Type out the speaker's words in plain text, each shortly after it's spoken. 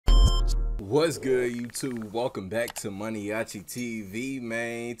What's good, YouTube? Welcome back to MANIACITV,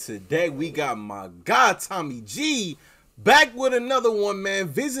 man. Today we got my guy Tommy G back with another one, man.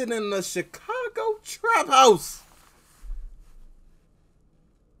 Visiting the Chicago Trap House.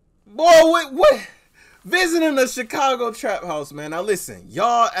 Boy, what? Visiting the Chicago Trap House, man. Now listen,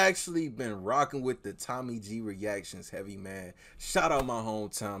 y'all actually been rocking with the Tommy G reactions heavy, man. Shout out my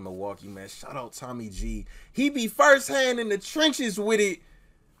hometown, Milwaukee, man. Shout out Tommy G. He be firsthand in the trenches with it.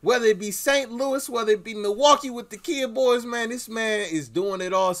 Whether it be St. Louis, whether it be Milwaukee with the Kid Boys, man, this man is doing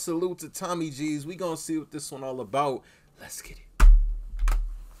it all. Salute to Tommy G's. We gonna see what this one all about. Let's get it.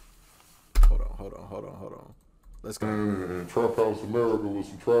 Hold on. Let's go. Man, Trap House America with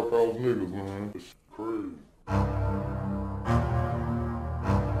some Trap House niggas, man. It's crazy.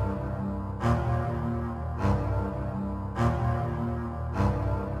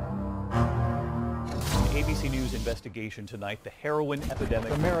 ABC News investigation tonight, the heroin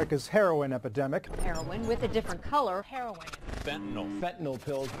epidemic. America's heroin epidemic. Heroin with a different color. Heroin. Fentanyl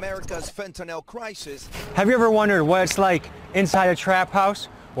pills. America's fentanyl crisis. Have you ever wondered what it's like inside a trap house?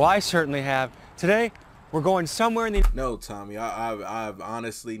 Well, I certainly have. Today, we're going somewhere in the... No, Tommy, I've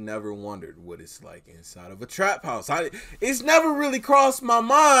honestly never wondered what it's like inside of a trap house. It's never really crossed my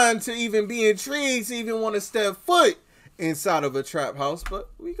mind to even be intrigued, to even want to step foot inside of a trap house, but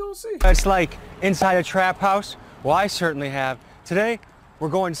we gonna see. It's like inside a trap house? Well, I certainly have. Today, we're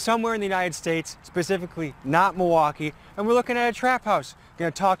going somewhere in the United States, specifically not Milwaukee, and we're looking at a trap house.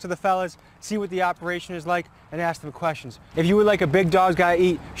 Gonna talk to the fellas, see what the operation is like, and ask them questions. If you would like a Big Dog's Gotta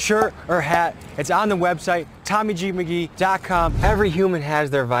Eat shirt or hat, it's on the website, TommyGMcGee.com. Every human has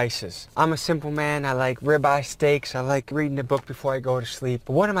their vices. I'm a simple man. I like ribeye steaks. I like reading a book before I go to sleep.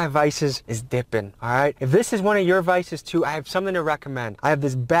 But one of my vices is dipping, all right? If this is one of your vices too, I have something to recommend. I have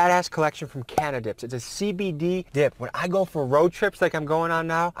this badass collection from Canadips. It's a CBD dip. When I go for road trips like I'm going on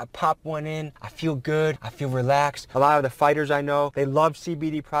now, I pop one in, I feel good, I feel relaxed. A lot of the fighters I know, they love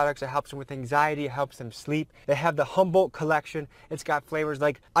CBD products. It helps them with anxiety, it helps them sleep. They have the Humboldt collection. It's got flavors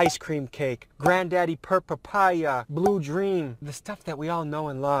like ice cream cake, Granddaddy Perp Papaya, Blue Dream, the stuff that we all know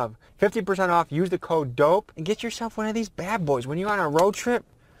and love. 50% off, use the code DOPE, and get yourself one of these bad boys. When you're on a road trip,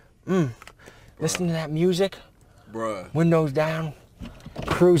 listen to that music, windows down,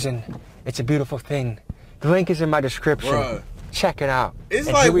 cruising. It's a beautiful thing. The link is in my description. Check it out. It's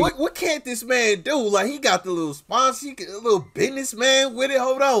and like, what can't this man do? Like, he got the little sponsor, he got a little businessman with it.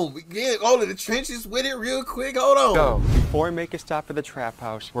 Hold on. We get all of the trenches with it real quick. Hold on. So, before we make a stop at the trap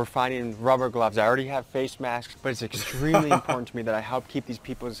house, we're finding rubber gloves. I already have face masks, but it's extremely important to me that I help keep these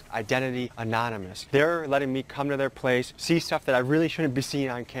people's identity anonymous. They're letting me come to their place, see stuff that I really shouldn't be seeing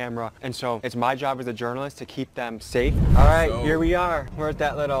on camera, and so it's my job as a journalist to keep them safe. All right, here we are. We're at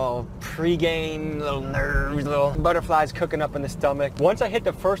that little pre-game, little nerves, little butterflies cooking up in the stomach. Once I hit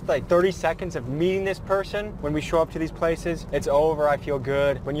the first like 30 seconds of meeting this person, when we show up to these places, it's over. I feel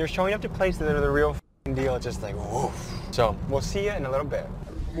good. When you're showing up to places that are the real deal, it's just like, woof. So we'll see you in a little bit.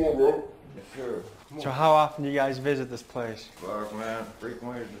 Come on, bro. Yes, sir. So how often do you guys visit this place? Fuck, man.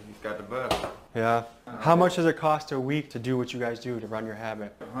 Frequently, he's got the best. Yeah. How much does it cost a week to do what you guys do to run your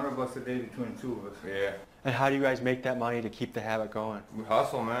habit? $100 a day between the two of us. Yeah. And how do you guys make that money to keep the habit going? We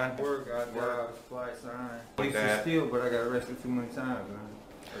hustle, man. Work, got jobs, flight sign. I used Like to that. steal, but I got arrested too many times, man.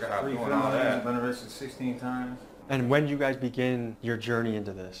 I got Three doing all that. been arrested 16 times. And when did you guys begin your journey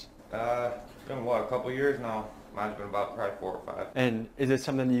into this? It's been, what, a couple years now? Mine's been about probably 4 or 5. And is it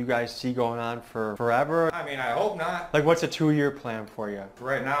something that you guys see going on for forever? I mean, I hope not. Like, what's a 2-year plan for you?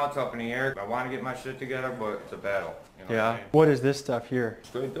 Right now, it's up in the air. I want to get my shit together, but it's a battle. You know Yeah. what I mean? What is this stuff here?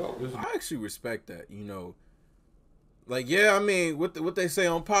 Straight dope. This is I actually respect that, you know. Like, yeah, I mean, what they say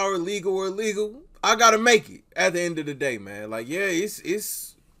on Power, legal or illegal, I gotta make it at the end of the day, man. Like, yeah,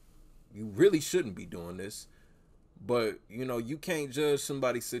 it's you really shouldn't be doing this, but you know, you can't judge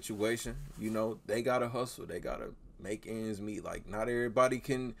somebody's situation. You know, they gotta hustle, they gotta make ends meet. Like, not everybody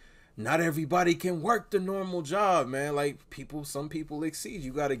can work the normal job, man. Like, some people exceed.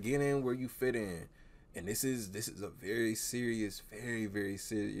 You gotta get in where you fit in, and this is a very serious, very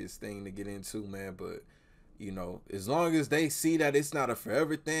serious thing to get into, man. But you know, as long as they see that it's not a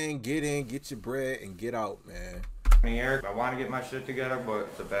forever thing, get in, get your bread, and get out, man. in the air. I want to get my shit together, but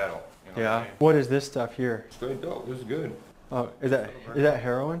it's a battle. You know Yeah. what I mean? What is this stuff here? Straight dope. This is good. Oh, is that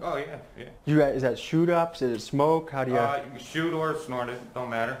heroin? Oh, yeah, yeah. You guys, is that shoot ups? Is it smoke? How do you? You can shoot or snort it. Don't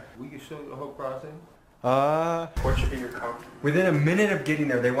matter. We can show you the whole process. What should be your count? Within a minute of getting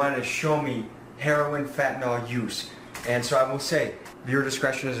there, they wanted to show me heroin fentanyl use. And so I will say, viewer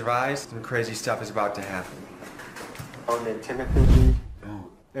discretion is advised. Some crazy stuff is about to happen. Oh, then Timothy.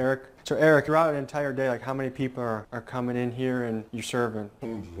 Eric. So Eric, throughout an entire day, like how many people are coming in here and you're serving?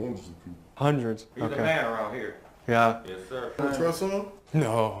 Hundreds of people. Hundreds. He's the man around here. Yeah. Yes, sir. Want to try some?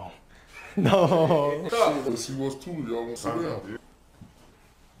 No. No. Let's see what's to it. Y'all want to sit down?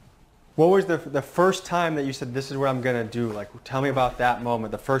 What was the first time that you said, this is what I'm going to do? Like, tell me about that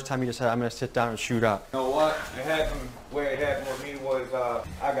moment. The first time you just said, I'm going to sit down and shoot up. You know what? The way it happened with me was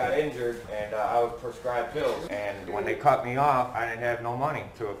I got injured and I was prescribed pills. And when they cut me off, I didn't have no money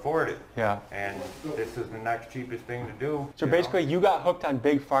to afford it. Yeah. And this is the next cheapest thing to do. So basically, you got hooked on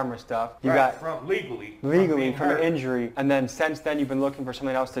big pharma stuff. You Right, got from legally from an hurt. injury, and then since then you've been looking for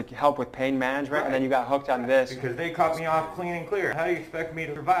something else to help with pain management, and then you got hooked on this. Because they cut me off clean and clear. How do you expect me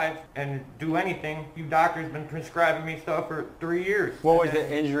to survive and do anything? You doctors been prescribing me stuff for 3 years. What was the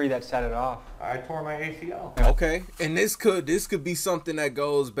injury that set it off? I tore my ACL. Okay, and this could be something that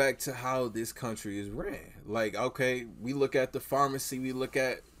goes back to how this country is ran. Like, okay, we look at the pharmacy, we look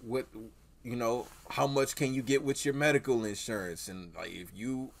at what, you know, how much can you get with your medical insurance, and like if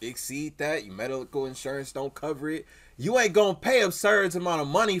you exceed that, your medical insurance don't cover it, you ain't gonna pay absurd amount of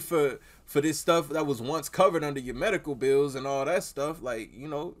money for this stuff that was once covered under your medical bills and all that stuff. Like, you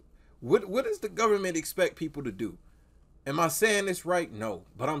know, what does the government expect people to do? Am I saying this right? No,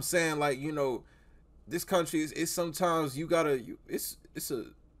 but I'm saying, like, you know, this country is sometimes it's a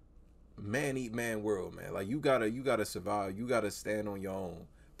man eat man world, man. Like you gotta survive. You gotta stand on your own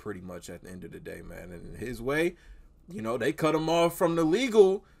pretty much at the end of the day, man. And in his way, you know, they cut him off from the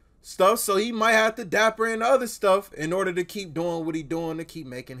legal stuff, so he might have to dapper into other stuff in order to keep doing what he doing to keep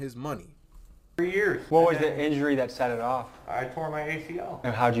making his money. 3 years. What was the injury that set it off? I tore my ACL.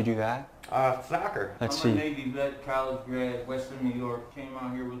 And how'd you do that? Soccer. Let's I'm a see. Navy vet, college grad, Western New York. Came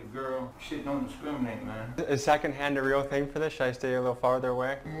out here with a girl. Shit don't discriminate, man. Is secondhand a real thing for this? Should I stay a little farther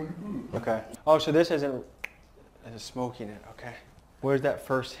away? Okay. Oh, so this isn't smoking it. Okay. Where's that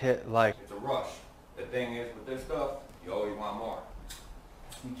first hit like? It's a rush. The thing is, with this stuff, you always want more.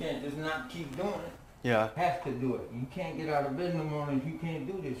 You can't just not keep doing it. Yeah. You have to do it. You can't get out of bed in the morning if you can't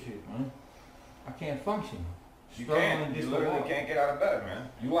do this shit, man. I can't function. You Struggling can't. You just to literally walk. can't get out of bed, man.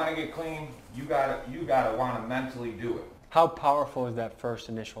 You want to get clean, you gotta want to mentally do it. How powerful is that first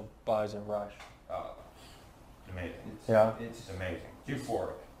initial buzz and rush? Amazing. Yeah. It's amazing.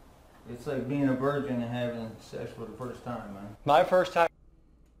 Euphoric. It's like being a virgin and having sex for the first time, man. My first time.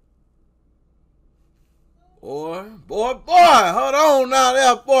 Boy, hold on now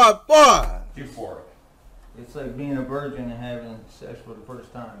there, boy. Euphoric. It's like being a virgin and having sex for the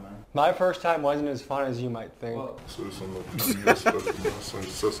first time, man. My first time wasn't as fun as you might think. Well, Say something like PBS special, man. Say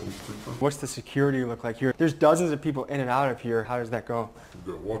Sesame Street. What's the security look like here? There's dozens of people in and out of here. How does that go?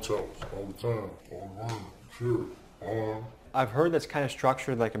 You gotta watch out all the time, all around. Sure. I've heard that's kind of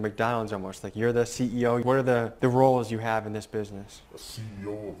structured like a McDonald's almost. Like you're the CEO. What are the roles you have in this business? A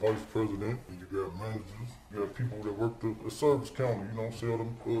CEO, a vice president, and you got managers. You got people that work the service counter, you know, sell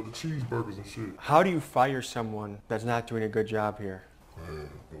them the cheeseburgers and shit. How do you fire someone that's not doing a good job here? Man,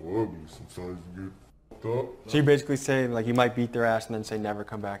 they're ugly. Sometimes you get fucked up. So you basically say like you might beat their ass and then say never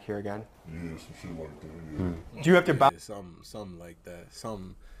come back here again? Yeah, some shit like that, yeah. Do you have to Yeah, something like that.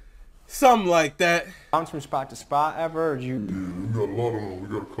 Something like that. bounce from spot to spot ever? Or do you? Yeah, we got a lot of them. We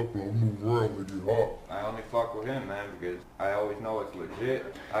got a couple of them move around when they get hot. I only fuck with him, man, because I always know it's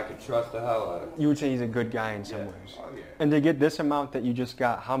legit. I can trust the hell out of it. You would say he's a good guy in some Yeah. ways. Oh, yeah. And to get this amount that you just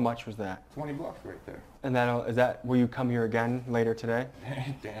got, how much was that? $20 right there. And will you come here again later today?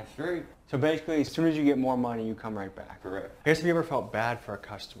 Damn straight. So basically, as soon as you get more money, you come right back. Correct. I guess have you ever felt bad for a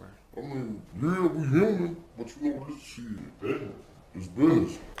customer? I mean, yeah, we human, but you know, this shit, business. It's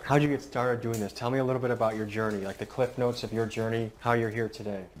business. How'd you get started doing this? Tell me a little bit about your journey, like the cliff notes of your journey, how you're here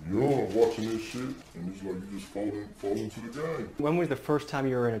today. Yo, I'm watching this shit, and it's like you just fall into the game. When was the first time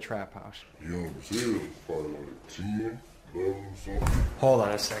you were in a trap house? Young as hell, probably like 10, 11, something. Hold on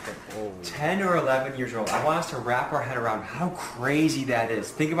a second. 10 or 11 years old. I want us to wrap our head around how crazy that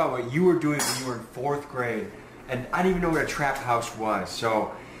is. Think about what you were doing when you were in 4th grade. And I didn't even know what a trap house was.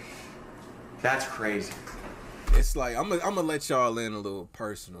 So that's crazy. It's like I'm gonna let y'all in a little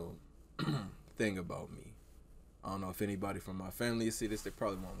personal thing about me. I don't know if anybody from my family see this, they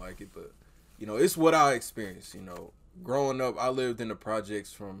probably won't like it, but you know, it's what I experienced. You know, growing up, I lived in the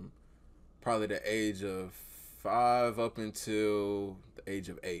projects from probably the age of 5 up until the age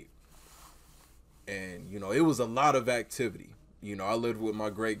of 8, and you know, it was a lot of activity. You know, I lived with my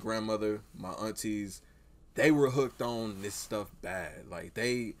great grandmother, my aunties. They were hooked on this stuff bad. Like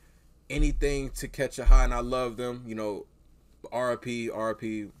anything to catch a high, and I love them. You know,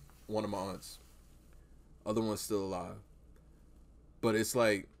 RIP, one of my aunts. Other one's still alive. But it's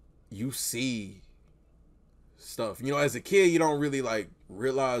like you see stuff. You know, as a kid, you don't really like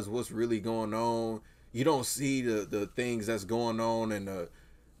realize what's really going on. You don't see the things that's going on and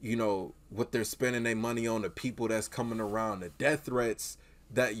you know, what they're spending their money on, the people that's coming around, the death threats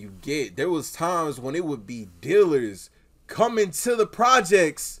that you get. There was times when it would be dealers coming to the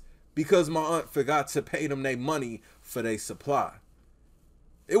projects because my aunt forgot to pay them their money for their supply.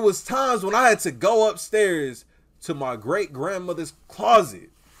 It was times when I had to go upstairs to my great grandmother's closet,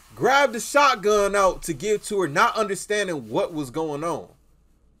 grab the shotgun out to give to her, not understanding what was going on.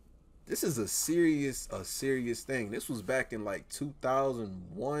 This is a serious thing. This was back in like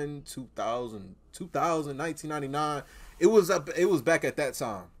 2001, 2000, 1999. It was back at that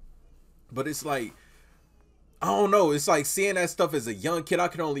time. But it's like, I don't know. It's like seeing that stuff as a young kid. I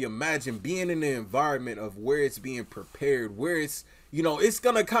can only imagine being in the environment of where it's being prepared, where it's, you know, it's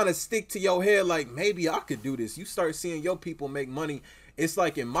going to kind of stick to your head like, maybe I could do this. You start seeing your people make money. It's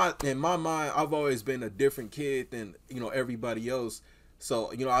like in my mind, I've always been a different kid than, you know, everybody else.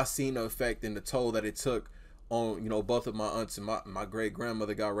 So, you know, I seen the effect and the toll that it took on, you know, both of my aunts, and my great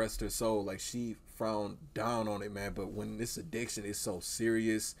grandmother, God rest her soul. Like, she frowned down on it, man. But when this addiction is so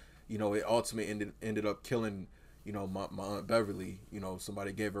serious, you know, it ultimately ended up killing, you know, my Aunt Beverly. You know,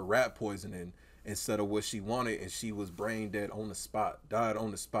 somebody gave her rat poisoning instead of what she wanted, and she was brain dead on the spot, died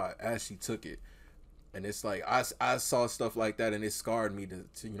on the spot as she took it. And it's like, I saw stuff like that, and it scarred me to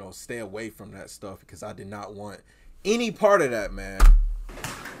you know, stay away from that stuff, because I did not want any part of that, man.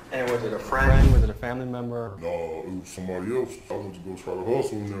 And was it a friend? Was it a family member? No, it was somebody else. I went to go try to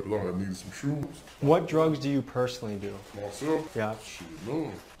hustle in there because I had needed some shoes. What drugs do you personally do? Myself? Yeah. Shit,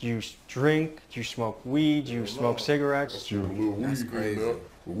 none. Do you drink? Do you smoke weed? Do you smoke cigarettes? Shit, a little weed in there.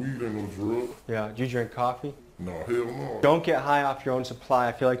 But weed ain't no drug. Yeah. Do you drink coffee? No, hell no. Don't get high off your own supply.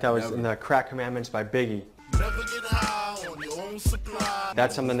 I feel like that was in the Crack Commandments by Biggie. Never get high on your own supply.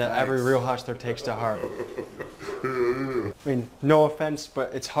 That's something that every real hustler takes to heart. I mean, no offense,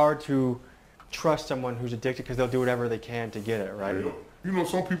 but it's hard to trust someone who's addicted because they'll do whatever they can to get it, right? Yeah. You know,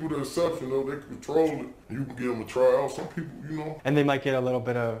 some people, the exception, though, they control it. You can give them a try out. Some people, you know. And they might get a little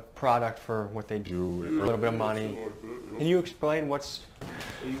bit of product for what they do, a little bit of money. Like that, you know? Can you explain what's...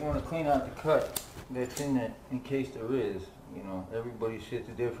 You want to clean out the cut that's in that in case there is. You know, everybody's shit's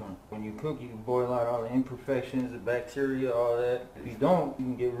different. When you cook, you can boil out all the imperfections, the bacteria, all that. If you don't, you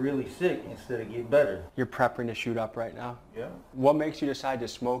can get really sick instead of get better. You're prepping to shoot up right now? Yeah. What makes you decide to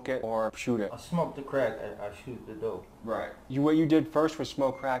smoke it or shoot it? I smoke the crack, I shoot the dope. Right. What you did first was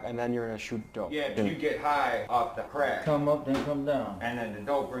smoke crack, and then you're gonna shoot dope. Yeah, you get high off the crack, Come up, then come down. and then the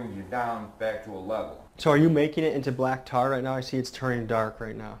dope brings you down back to a level. So are you making it into black tar right now? I see it's turning dark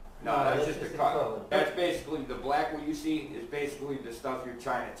right now. No, that's just the color. That's basically, the black one you see is basically the stuff you're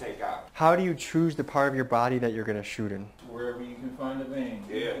trying to take out. How do you choose the part of your body that you're gonna shoot in? Wherever you can find a vein.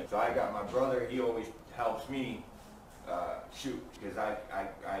 Yeah. So I got my brother, he always helps me shoot, because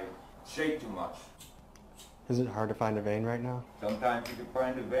I shake too much. Is it hard to find a vein right now? Sometimes you can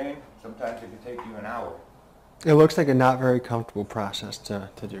find a vein, sometimes it can take you an hour. It looks like a not very comfortable process to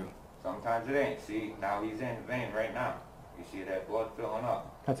do. Sometimes it ain't. See, now he's in the vein right now. You see that blood filling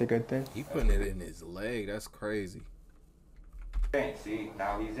up. That's a good thing. He putting it in his leg. That's crazy. See,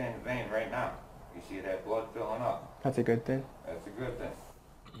 now he's in the vein right now. You see that blood filling up. That's a good thing. That's a good thing.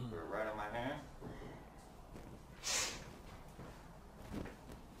 Put it right on my hand.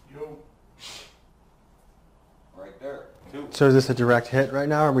 Yo. Right there. Two. So is this a direct hit right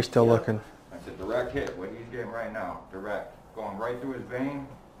now, or are we still looking? That's a direct hit. What he's getting right now. Direct. Going right through his vein.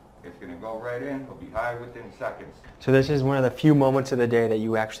 It's going to go right in. He'll be high within seconds. So this is one of the few moments of the day that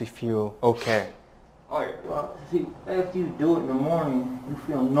you actually feel okay. Oh, yeah. Well, see, after you do it in the morning, you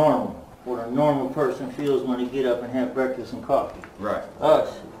feel normal. What a normal person feels when they get up and have breakfast and coffee. Right.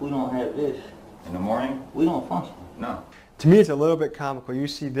 Us, if we don't have this, In the morning? we don't function. No. To me, it's a little bit comical. You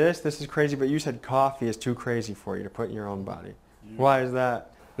see this is crazy, but you said coffee is too crazy for you to put in your own body. Yeah. Why is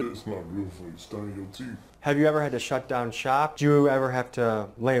that? It's not good for you to stain your teeth. Have you ever had to shut down shop? Do you ever have to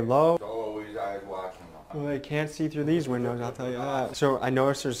lay low? Always eyes watching. Well, they can't see through these windows, I'll tell you that. So I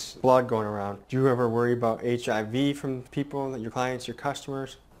noticed there's blood going around. Do you ever worry about HIV from people, your clients, your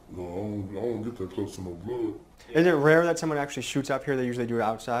customers? No, I don't get that close to no blood. Is it rare that someone actually shoots up here? They usually do it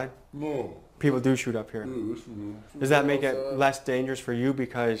outside? No. People do shoot up here. Yeah, that's real. Does that make it less dangerous for you?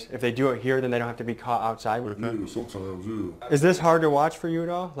 Because if they do it here, then they don't have to be caught outside with it? Yeah, sometimes, yeah. Is this hard to watch for you at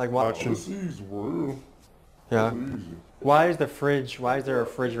all? Like watching? It's easy, bro. Yeah. It's easy. Why is there a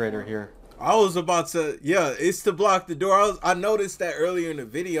refrigerator here? I was about to, yeah, it's to block the door. I noticed that earlier in the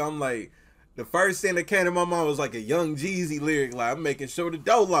video. I'm like, the first thing that came to my mind was like a Young Jeezy lyric, like, I'm making sure the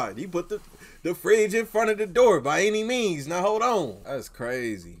door locked. He put the fridge in front of the door by any means. Now hold on. That's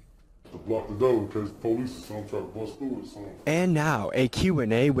crazy. To block the door in case the police or something try to bust through or something. And now, a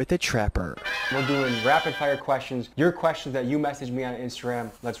Q&A with the Trapper. We're doing rapid fire questions. Your questions that you message me on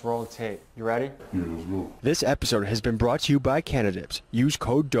Instagram. Let's roll the tape. You ready? Yeah, let's go. This episode has been brought to you by Canadips. Use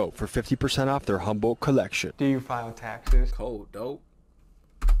code DOPE for 50% off their Humboldt collection. Do you file taxes? Cold dope.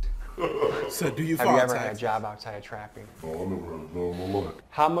 So do you Have file you ever taxes? had a job outside of trapping? No, I never had a job in my life.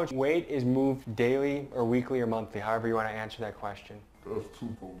 How much weight is moved daily or weekly or monthly? However you want to answer that question. That's two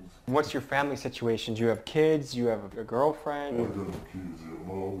police. What's your family situation? Do you have kids? Do you have a girlfriend? I ain't got no kids yet.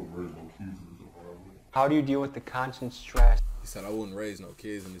 No, I wouldn't raise no kids in this environment. How do you deal with the constant stress? He said, I wouldn't raise no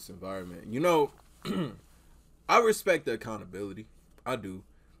kids in this environment. You know, I respect the accountability. I do.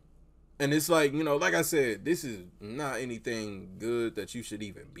 And it's like, you know, like I said, this is not anything good that you should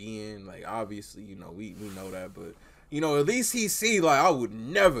even be in. Like, obviously, you know, we know that. But, you know, at least he see, like, I would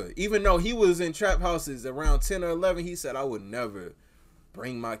never, even though he was in trap houses around 10 or 11, he said, I would never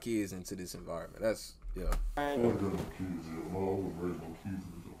bring my kids into this environment. That's, yeah. I ain't got no kids yet. No, I wouldn't raise no kids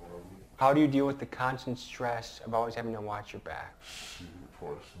in this environment. How do you deal with the constant stress of always having to watch your back? Shit,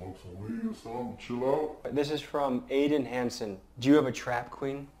 probably smoke some weed or something, chill out. This is from Aiden Hansen. Do you have a trap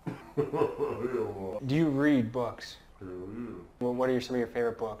queen? Hell no. Do you read books? Hell yeah. Well, what are some of your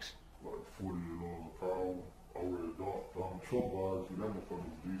favorite books? Like $40 a pound. I read Donald Trump biography. That motherfucker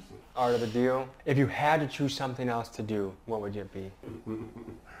was decent. Art of the Deal. If you had to choose something else to do, what would it be?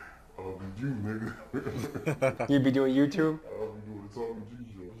 I'll be you, nigga. You'd be doing YouTube? I'll be doing the Talking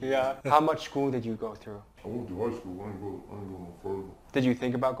G show. Yeah. How much school did you go through? I went to high school. I ain't go no further. Did you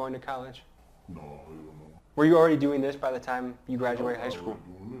think about going to college? No, hell no. Were you already doing this by the time you graduated high school?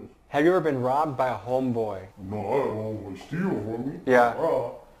 Doing this. Have you ever been robbed by a homeboy? No, I had homeboy steal from me. Yeah.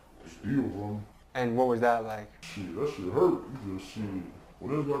 Steal from me. And what was that like? Shit, that shit hurt. You just shit.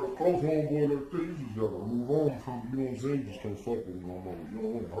 When there's like a close homeboy like that, you just gotta move on from, you know what I'm saying? You just can't fuck with him no more. You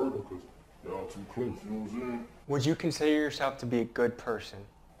don't want to hurt him because y'all too close, you know what I'm saying? Would you consider yourself to be a good person?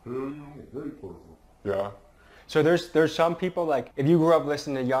 Hell yeah, I'm a great person. Yeah. So there's some people, like, if you grew up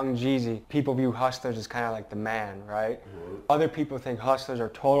listening to Young Jeezy, people view hustlers as kind of like the man, right? Other people think hustlers are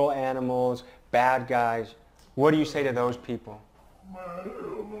total animals, bad guys. What do you say to those people? Man,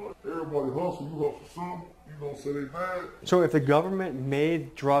 hell no. Everybody hustle, you hustle something. You don't say they bad. So if the government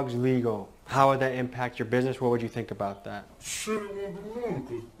made drugs legal, how would that impact your business? What would you think about that? Shit, it won't be wrong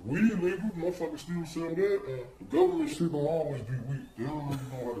because weed legal, motherfuckers still sell that, and the government shit don't always be weak. They don't really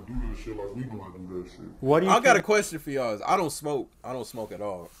know how to do that shit like we know how to do that shit. What do you I got a question for y'all. I don't smoke. I don't smoke at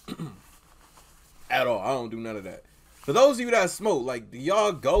all. At all. I don't do none of that. For those of you that smoke, like, do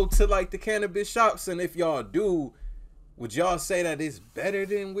y'all go to, like, the cannabis shops? And if y'all do, would y'all say that it's better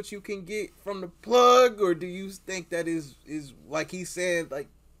than what you can get from the plug? Or do you think that is like he said, like,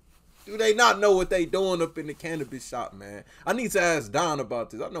 do they not know what they doing up in the cannabis shop, man? I need to ask Don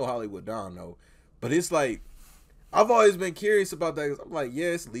about this. I know Hollywood Don know. But it's like, I've always been curious about that. 'Cause I'm like, yeah,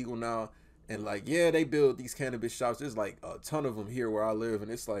 it's legal now. And like, yeah, they build these cannabis shops. There's like a ton of them here where I live.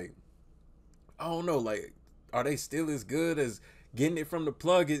 And it's like, I don't know, like, are they still as good as getting it from the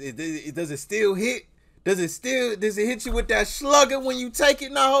plug? Does it still hit? Does it hit you with that slugger when you take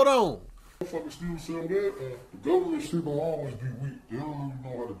it? Now, hold on. Motherfuckers still sell that, and the government shit don't always be weak. They don't really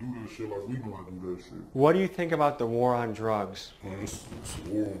know how to do that shit like we know how to do that shit. What do you think about the war on drugs? Man, it's a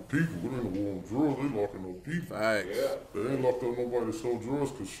war on people. It ain't a war on drugs. They locking no people. Facts. Yeah. They ain't locked up nobody to sell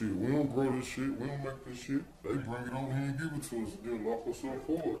drugs because shit, we don't grow this shit. We don't make this shit. They bring it over here and give it to us and then lock us up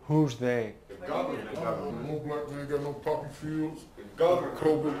for it. Who's they? The government. No black man got no poppy fields. The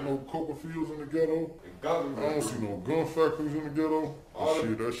government. No coca fields in the ghetto. The government. I don't see no gun factories in the ghetto.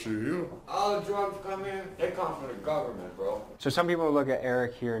 That shit here. All the drugs come in, they come from the government, bro. So some people look at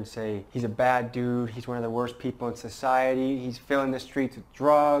Eric here and say he's a bad dude, he's one of the worst people in society, he's filling the streets with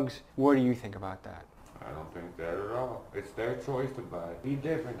drugs. What do you think about that? I don't think that at all. It's their choice to buy. He's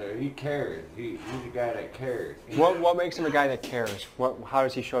different though. He cares. He's a guy that cares. What makes him a guy that cares? How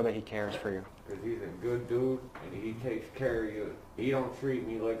does he show that he cares for you? Because he's a good dude and he takes care of you. He don't treat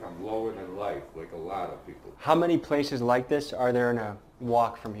me like I'm lower than life like a lot of people. How many places like this are there in a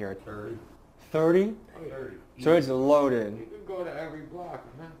walk from here? 30. 30? 30. So it's loaded. You can go to every block,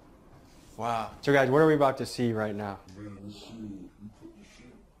 man. Wow. So guys, what are we about to see right now? Man, this shit, you put this shit,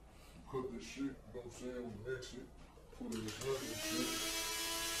 you cut this shit, you know what I'm saying, we mix it, put it in the blender and shit,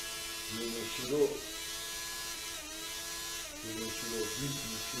 bring that shit up, deep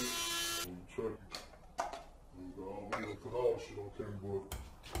and shit, and you check it. And we gonna put all the shit on camera,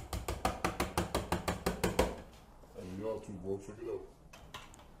 and y'all two bro, check it out.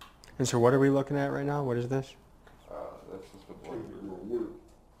 And so what are we looking at right now? What is this? That's just a Check it, bro, with it.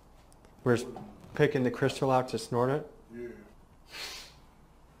 We're picking the crystal out to snort it? Yeah.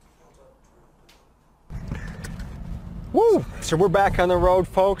 Woo! So we're back on the road,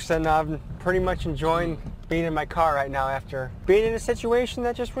 folks, and I'm pretty much enjoying being in my car right now after being in a situation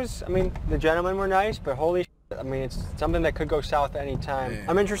that just was, I mean, the gentlemen were nice, but holy shit, I mean, it's something that could go south at any time. Man.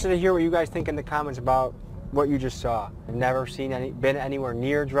 I'm interested to hear what you guys think in the comments about what you just saw. I've never been anywhere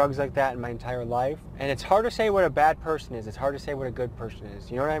near drugs like that in my entire life. And it's hard to say what a bad person is. It's hard to say what a good person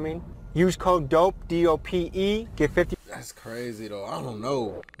is. You know what I mean? Use code DOPE, D-O-P-E, get 50. That's crazy though. I don't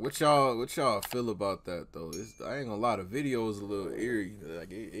know. What y'all feel about that though? I ain't gonna lie, the video is a little eerie.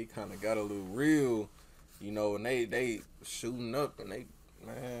 Like it kind of got a little real, you know, and they shooting up and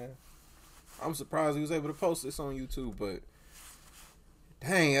man, I'm surprised he was able to post this on YouTube, but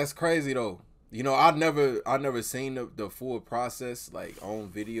dang, that's crazy though. You know, I never seen the full process like on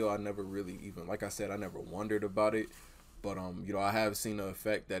video. I never really even, like I said, I never wondered about it. But you know, I have seen the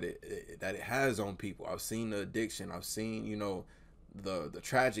effect that it has on people. I've seen the addiction. I've seen, you know, the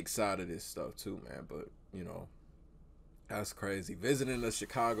tragic side of this stuff too, man. But you know, that's crazy. Visiting the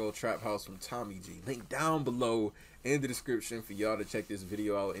Chicago trap house from Tommy G. Link down below in the description for y'all to check this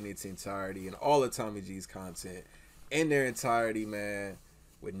video out in its entirety and all of Tommy G's content in their entirety, man,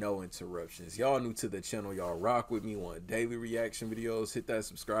 with no interruptions. Y'all new to the channel, y'all rock with me on daily reaction videos. Hit that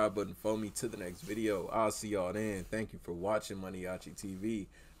subscribe button for me to the next video. I'll see y'all then. Thank you for watching MANIACITV.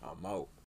 I'm out.